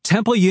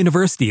Temple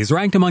University is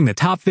ranked among the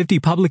top 50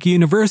 public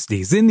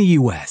universities in the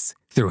U.S.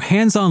 Through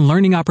hands-on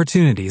learning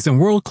opportunities and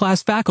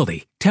world-class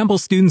faculty, Temple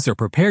students are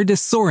prepared to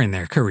soar in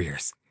their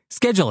careers.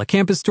 Schedule a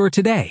campus tour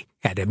today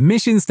at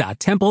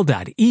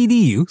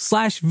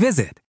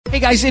admissions.temple.edu/visit. Hey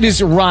guys, it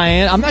is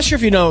Ryan. I'm not sure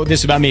if you know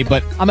this about me,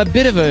 but I'm a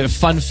bit of a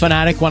fun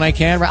fanatic when I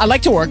can. I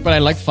like to work, but I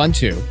like fun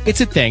too.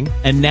 It's a thing.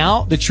 And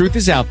now the truth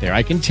is out there.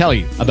 I can tell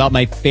you about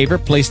my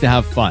favorite place to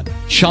have fun.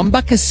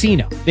 Chumba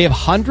Casino. They have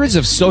hundreds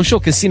of social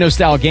casino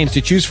style games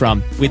to choose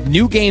from with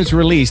new games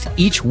released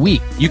each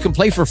week. You can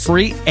play for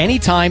free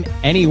anytime,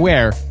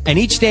 anywhere. And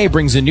each day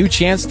brings a new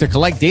chance to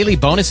collect daily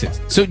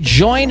bonuses. So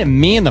join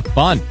me in the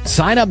fun.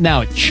 Sign up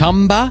now at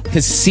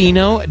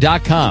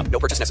ChumbaCasino.com. No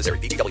purchase necessary.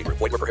 VGW Group.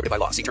 Void where prohibited by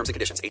law. See terms and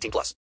conditions.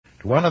 18+.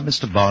 To one of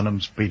Mr.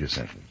 Barnum's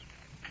predecessors.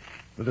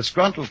 The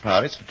disgruntled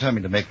pirates,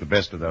 determined to make the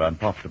best of their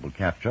unprofitable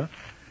capture,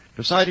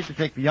 decided to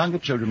take the younger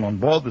children on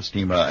board the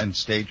steamer and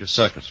stage a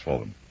circus for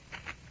them.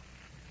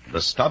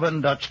 The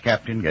stubborn Dutch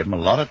captain gave them a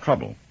lot of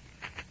trouble.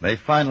 They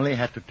finally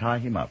had to tie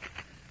him up,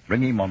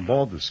 bring him on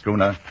board the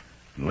schooner,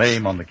 and lay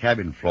him on the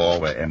cabin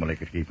floor where Emily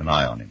could keep an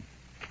eye on him.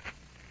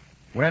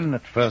 When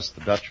at first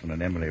the Dutchman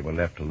and Emily were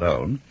left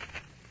alone,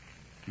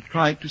 he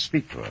tried to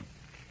speak to her.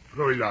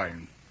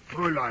 Fräulein,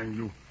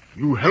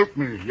 you help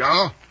me,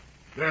 yeah?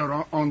 There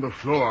on the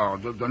floor,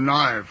 the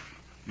knife.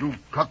 You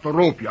cut the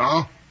rope,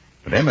 yeah?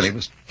 But Emily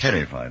was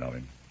terrified of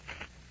him.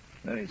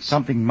 There is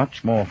something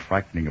much more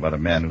frightening about a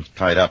man who's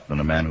tied up than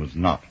a man who's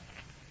not.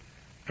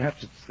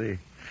 Perhaps it's the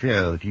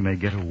fear that he may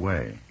get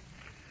away,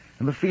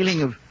 and the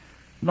feeling of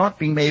not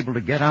being able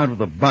to get out of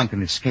the bunk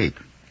and escape.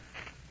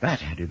 That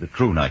had the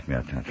true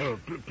nightmare touch.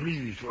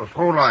 Please,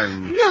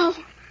 Fräulein. No.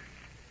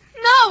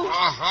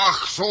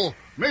 So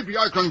maybe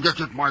I can get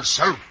it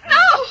myself.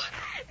 No,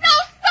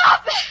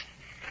 stop it.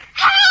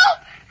 Help!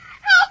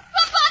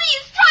 Somebody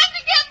is trying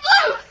to get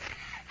loose.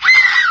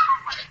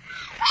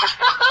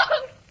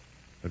 Help!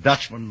 The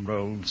Dutchman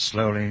rolled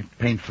slowly,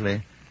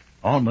 painfully,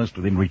 almost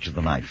within reach of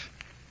the knife.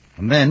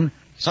 And then,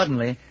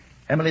 suddenly,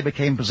 Emily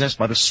became possessed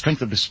by the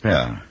strength of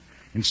despair.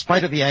 In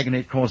spite of the agony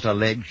it caused her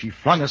leg, she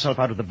flung herself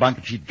out of the bunk,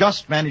 and she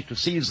just managed to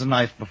seize the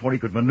knife before he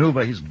could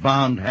maneuver his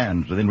bound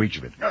hands within reach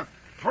of it.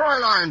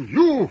 Fräulein,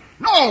 you!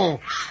 No!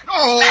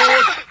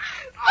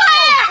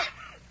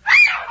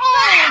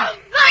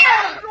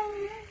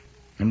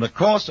 In the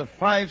course of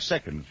 5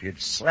 seconds, he had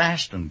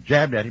slashed and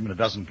jabbed at him in a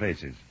dozen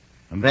places.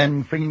 And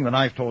then, flinging the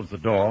knife towards the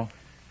door,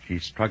 she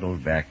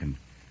struggled back and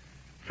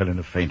fell in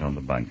a faint on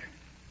the bunk.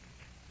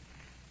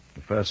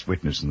 The first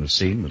witness in the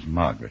scene was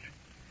Margaret,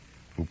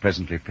 who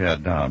presently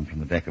peered down from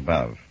the deck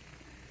above.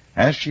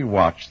 As she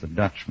watched, the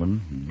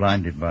Dutchman,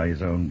 blinded by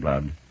his own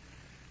blood,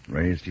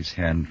 raised his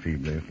hand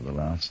feebly for the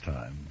last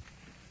time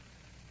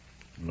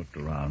and looked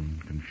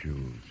around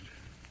confused.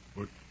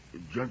 But,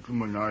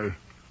 gentlemen, I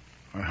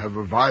have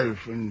a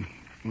wife and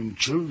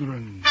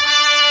children.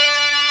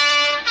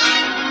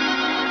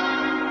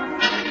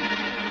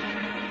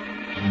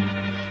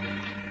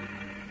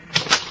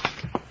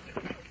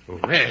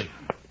 Well,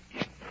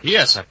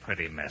 here's a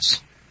pretty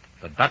mess.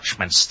 The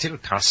Dutchman still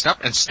tossed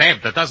up and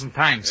stabbed a dozen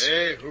times.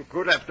 Hey, who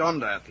could have done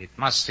that? It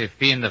must have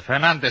been the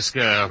Fernandez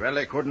girl. Well,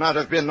 it could not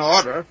have been the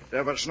order.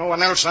 There was no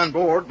one else on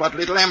board but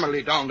little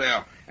Emily down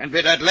there. And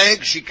with that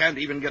leg, she can't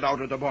even get out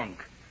of the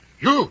bunk.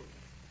 You,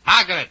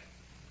 Margaret,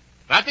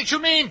 what did you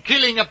mean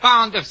killing a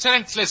pound of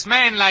senseless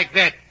man like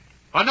that?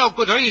 For no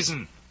good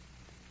reason.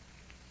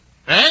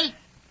 Well,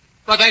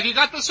 what have you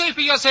got to say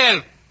for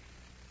yourself?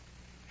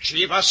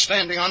 She was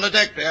standing on the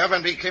deck there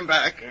when we came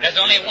back. There's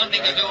only one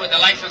thing to do with the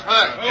license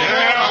bird.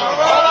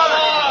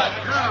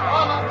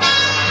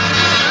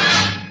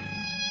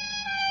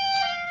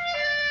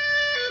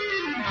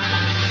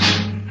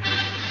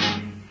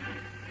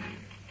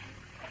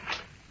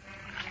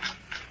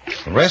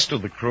 The rest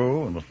of the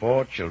crew and the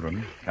 4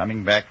 children,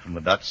 coming back from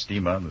the Dutch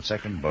steamer and the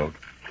second boat,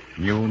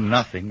 knew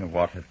nothing of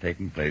what had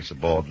taken place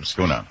aboard the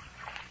schooner.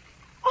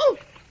 Oh,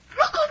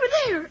 look over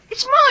there.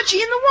 It's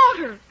Margie in the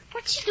water.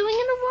 What's she doing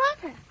in the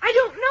water? I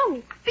don't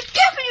know. Be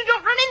careful you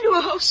don't run into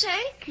her,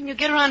 Jose. Can you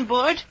get her on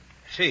board?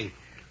 See.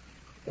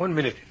 1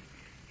 minute.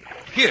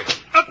 Here.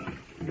 Up.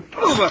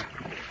 Over.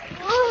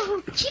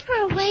 Oh, keep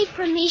her away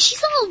from me.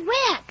 She's all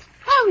wet.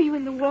 Why were you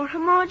in the water,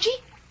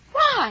 Margie?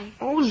 Why?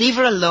 Oh, leave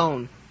her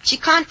alone. She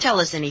can't tell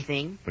us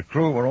anything. The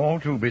crew were all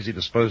too busy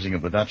disposing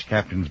of the Dutch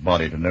captain's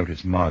body to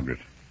notice Margaret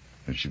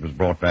as she was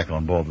brought back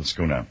on board the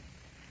schooner.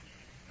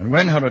 And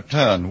when her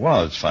return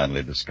was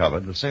finally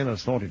discovered, the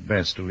sailors thought it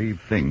best to leave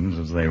things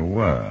as they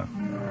were.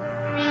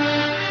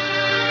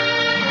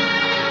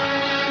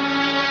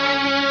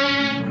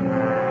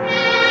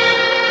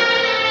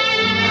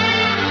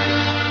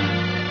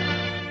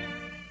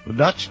 The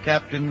Dutch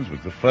captain's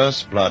was the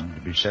first blood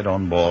to be shed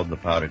on board the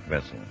pirate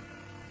vessel.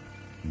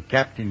 And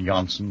Captain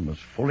Janssen was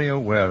fully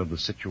aware of the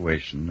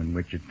situation in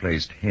which it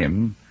placed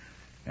him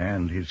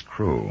and his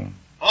crew.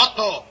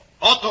 Otto,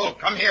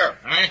 come here.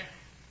 Eh?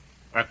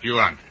 What do you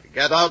want?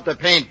 Get out the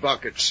paint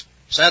buckets.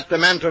 Set the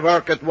men to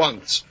work at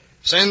once.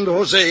 Send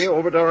Jose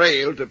over the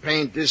rail to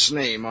paint this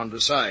name on the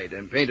side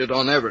and paint it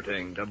on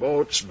everything. The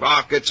boats,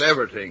 buckets,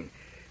 everything.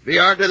 We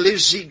are the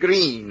Lizzie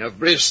Green of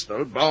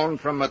Bristol,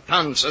 bound from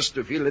Matanzas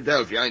to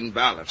Philadelphia in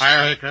ballast.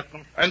 Aye,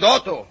 Captain. And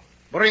Otto,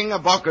 bring a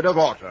bucket of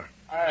water.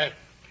 Aye.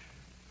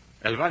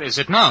 Well, what is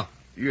it now?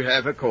 You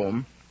have a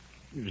comb?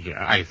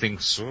 Yeah, I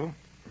think so.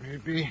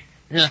 Maybe.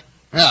 Yeah,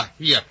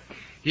 here.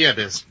 Here it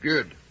is.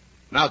 Good.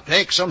 Now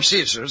take some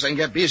scissors and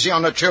get busy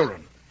on the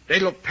children.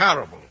 They look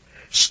terrible.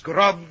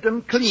 Scrub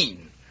them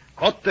clean.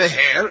 Cut the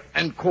hair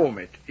and comb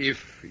it,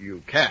 if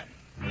you can.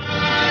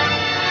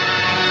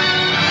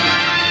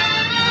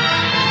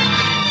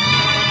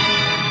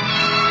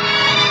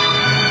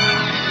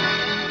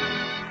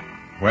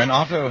 When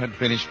Otto had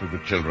finished with the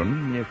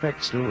children, the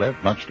effect still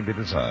left much to be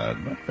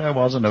desired, but there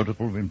was a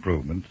notable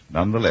improvement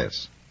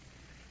nonetheless.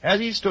 As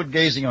he stood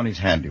gazing on his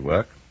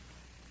handiwork,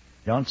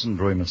 Johnson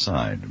drew him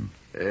aside.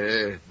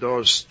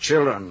 Those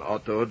children,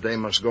 Otto, they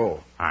must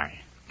go. Aye.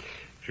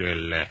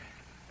 You'll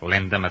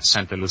lend them at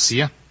Santa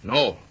Lucia?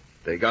 No,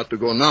 they got to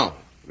go now.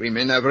 We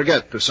may never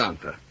get to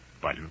Santa.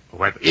 But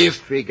what...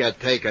 If we get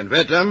taken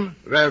with them,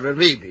 where will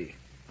we be?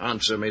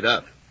 Answer me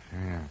that.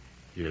 Yeah.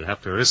 You'll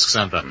have to risk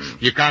Santa.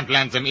 You can't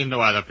land them in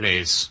no other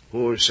place.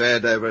 Who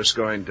said I was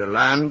going to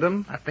land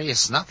them? But there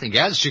is nothing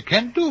else you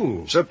can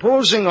do.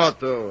 Supposing,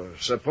 Otto,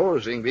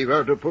 we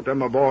were to put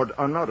them aboard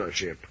another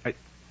ship.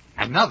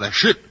 Another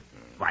ship?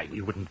 Why,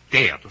 we wouldn't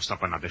dare to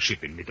stop another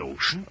ship in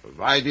mid-ocean.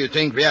 Why do you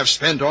think we have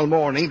spent all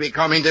morning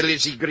becoming the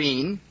Lizzie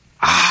Green?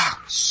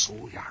 Ah,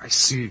 so, yeah, I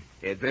see.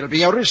 It will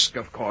be a risk,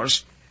 of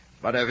course,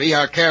 but if we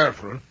are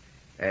careful,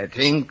 I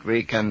think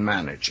we can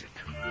manage it.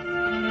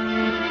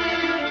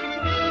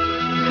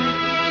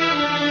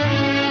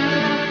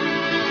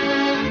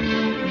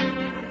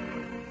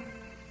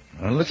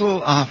 A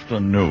little after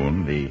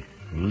noon, the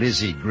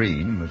Lizzie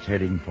Green was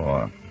heading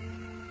for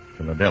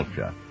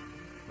Philadelphia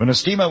when a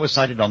steamer was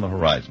sighted on the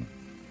horizon.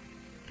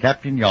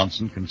 Captain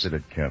Johnson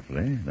considered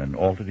carefully, then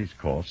altered his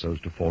course so as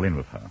to fall in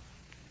with her.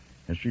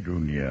 As she drew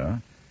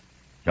near,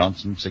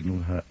 Johnson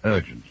signaled her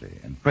urgently,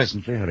 and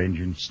presently her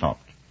engine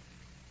stopped.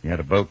 He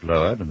had a boat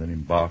lowered and then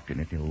embarked in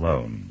it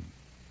alone.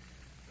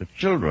 The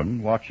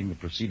children, watching the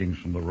proceedings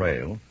from the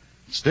rail,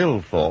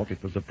 still thought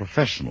it was a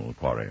professional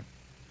quarry.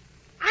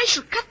 I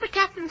shall cut the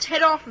captain's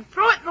head off and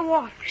throw it in the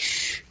water.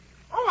 Shh.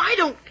 Oh, I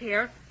don't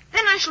care.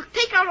 Then I shall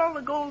take out all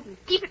the gold and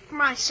keep it for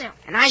myself.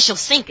 And I shall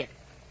sink it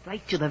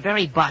right to the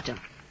very bottom.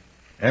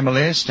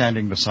 Emily,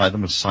 standing beside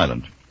them, was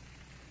silent.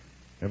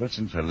 Ever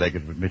since her leg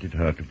had admitted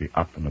her to be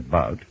up and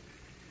about,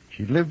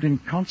 she lived in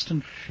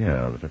constant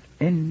fear that at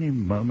any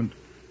moment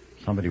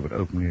somebody would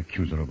openly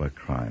accuse her of a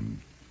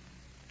crime.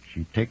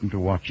 She'd taken to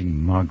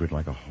watching Margaret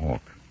like a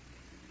hawk,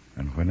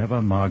 and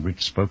whenever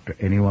Margaret spoke to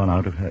anyone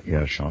out of her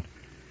earshot,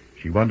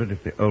 she wondered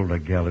if the older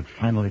girl had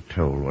finally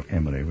told what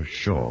Emily was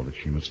sure that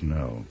she must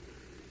know.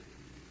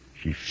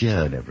 She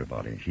feared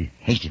everybody. She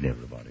hated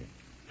everybody.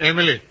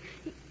 Emily.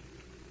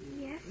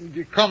 Yes?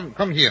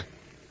 Come here.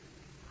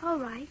 All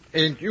right.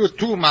 And you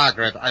too,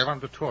 Margaret. I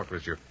want to talk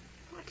with you.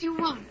 What do you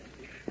want?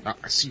 Now,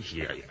 see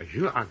here.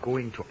 You are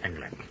going to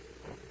England.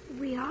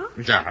 We are?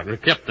 Yeah, the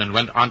captain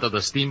went onto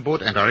the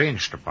steamboat and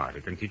arranged about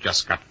it, and he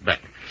just got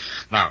back.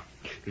 Now,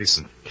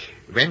 listen.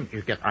 When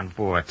you get on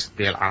board,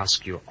 they'll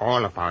ask you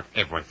all about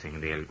everything.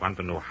 They'll want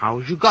to know how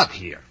you got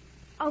here.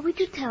 Are we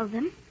to tell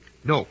them?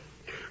 No,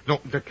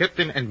 the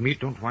captain and me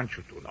don't want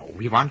you to know.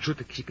 We want you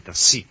to keep it a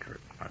secret,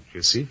 don't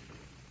you see?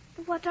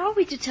 What are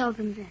we to tell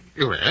them then?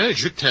 Well,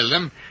 you tell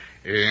them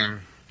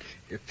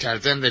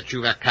that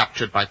you were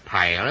captured by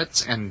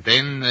pirates, and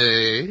then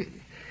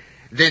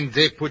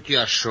they put you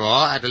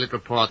ashore at a little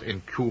port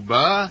in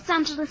Cuba.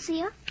 Santa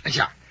Lucia?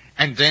 Yeah.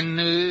 And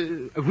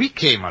then we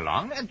came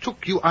along and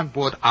took you on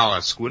board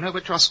our schooner,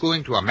 which was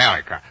going to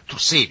America to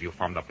save you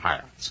from the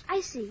pirates.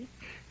 I see.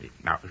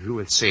 Now, you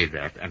will say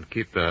that and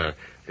keep the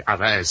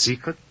other a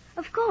secret?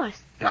 Of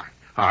course. Yeah.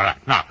 All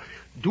right. Now,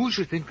 do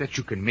you think that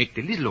you can make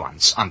the little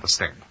ones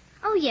understand?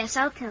 Oh, yes,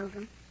 I'll tell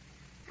them.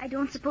 I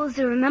don't suppose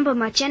they remember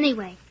much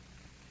anyway.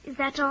 Is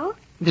that all?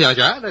 Yeah,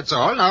 that's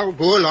all. Now,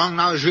 go along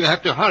now. You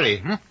have to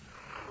hurry.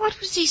 What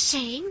was he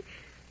saying?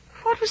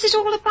 What was it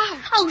all about?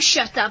 Oh,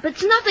 shut up.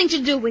 It's nothing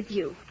to do with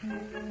you.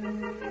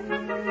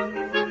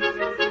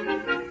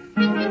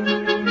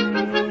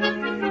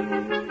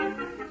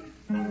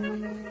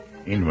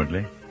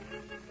 Inwardly,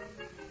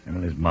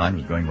 Emily's mind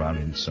was going round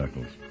in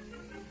circles.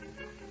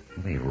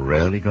 Were they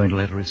really going to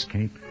let her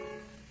escape?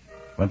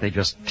 Weren't they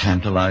just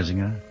tantalizing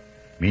her,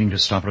 meaning to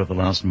stop her at the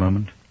last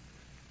moment?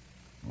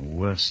 Or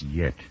worse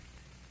yet,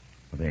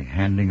 were they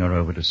handing her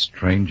over to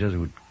strangers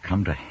who would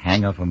come to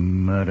hang her for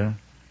murder?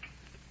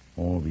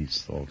 All these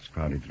thoughts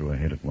crowded through her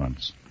head at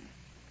once.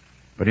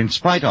 But in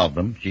spite of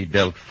them, she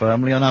dealt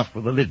firmly enough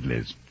with the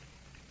Lidleys.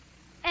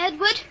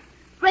 Edward,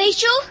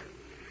 Rachel,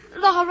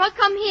 Laura,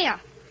 come here.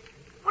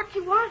 What do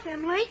you want,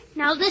 Emily?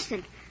 Now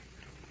listen.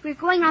 We're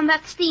going on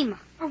that steamer.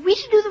 Are we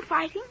to do the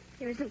fighting?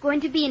 There isn't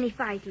going to be any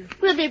fighting.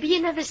 Will there be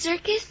another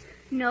circus?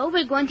 No,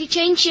 we're going to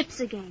change ships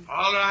again.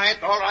 All right.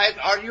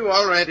 Are you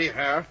all ready,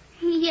 Herr?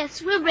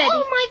 Yes, we're ready.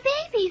 Oh, my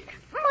babies.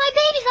 My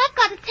babies, I've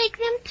got to take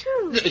them,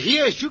 too.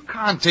 Here, you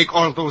can't take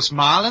all those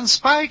marlin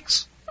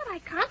spikes. But I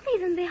can't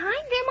leave them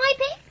behind. They're my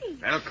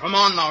babies. Well, come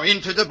on now,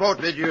 into the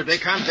boat with you. They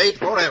can't wait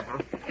forever.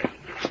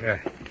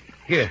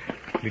 Here,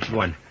 little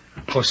one.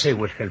 Jose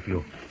will help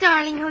you.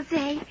 Darling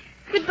Jose,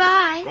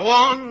 goodbye. Go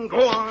on,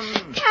 go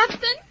on.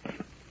 Captain,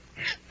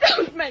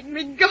 don't make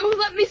me go.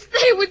 Let me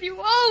stay with you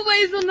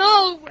always and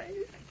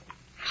always.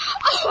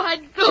 Oh,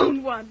 I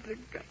don't want to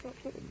go.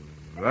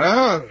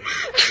 Well,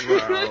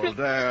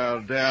 there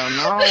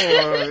now,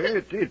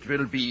 it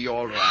will be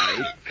all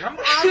right. Come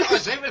on,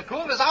 Jose, we'll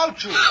call this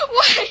out you.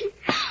 Wait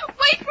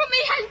for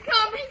me, I'm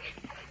coming.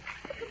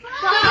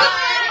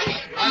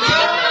 Bye.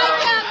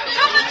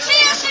 Come and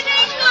see us in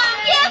England.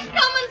 Yes,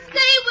 come and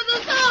stay with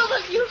us, all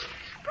of you.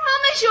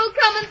 Promise you'll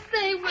come and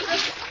stay with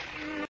us.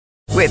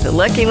 With the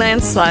Lucky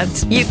Land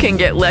Slots, you can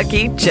get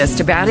lucky just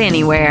about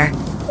anywhere.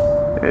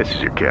 This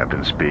is your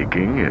captain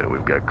speaking.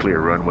 We've got clear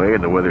runway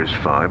and the weather's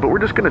fine, but we're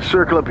just going to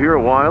circle up here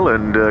a while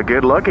and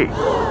get lucky.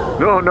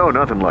 No,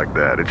 nothing like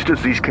that. It's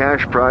just these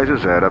cash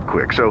prizes add up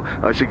quick. So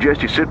I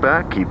suggest you sit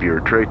back, keep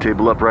your tray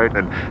table upright,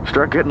 and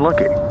start getting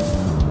lucky.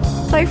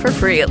 Play for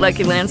free at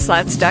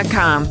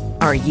LuckyLandSlots.com.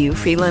 Are you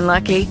feeling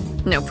lucky?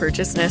 No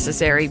purchase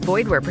necessary.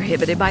 Void where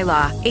prohibited by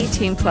law.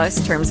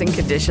 18+ terms and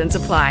conditions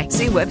apply.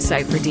 See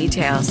website for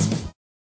details.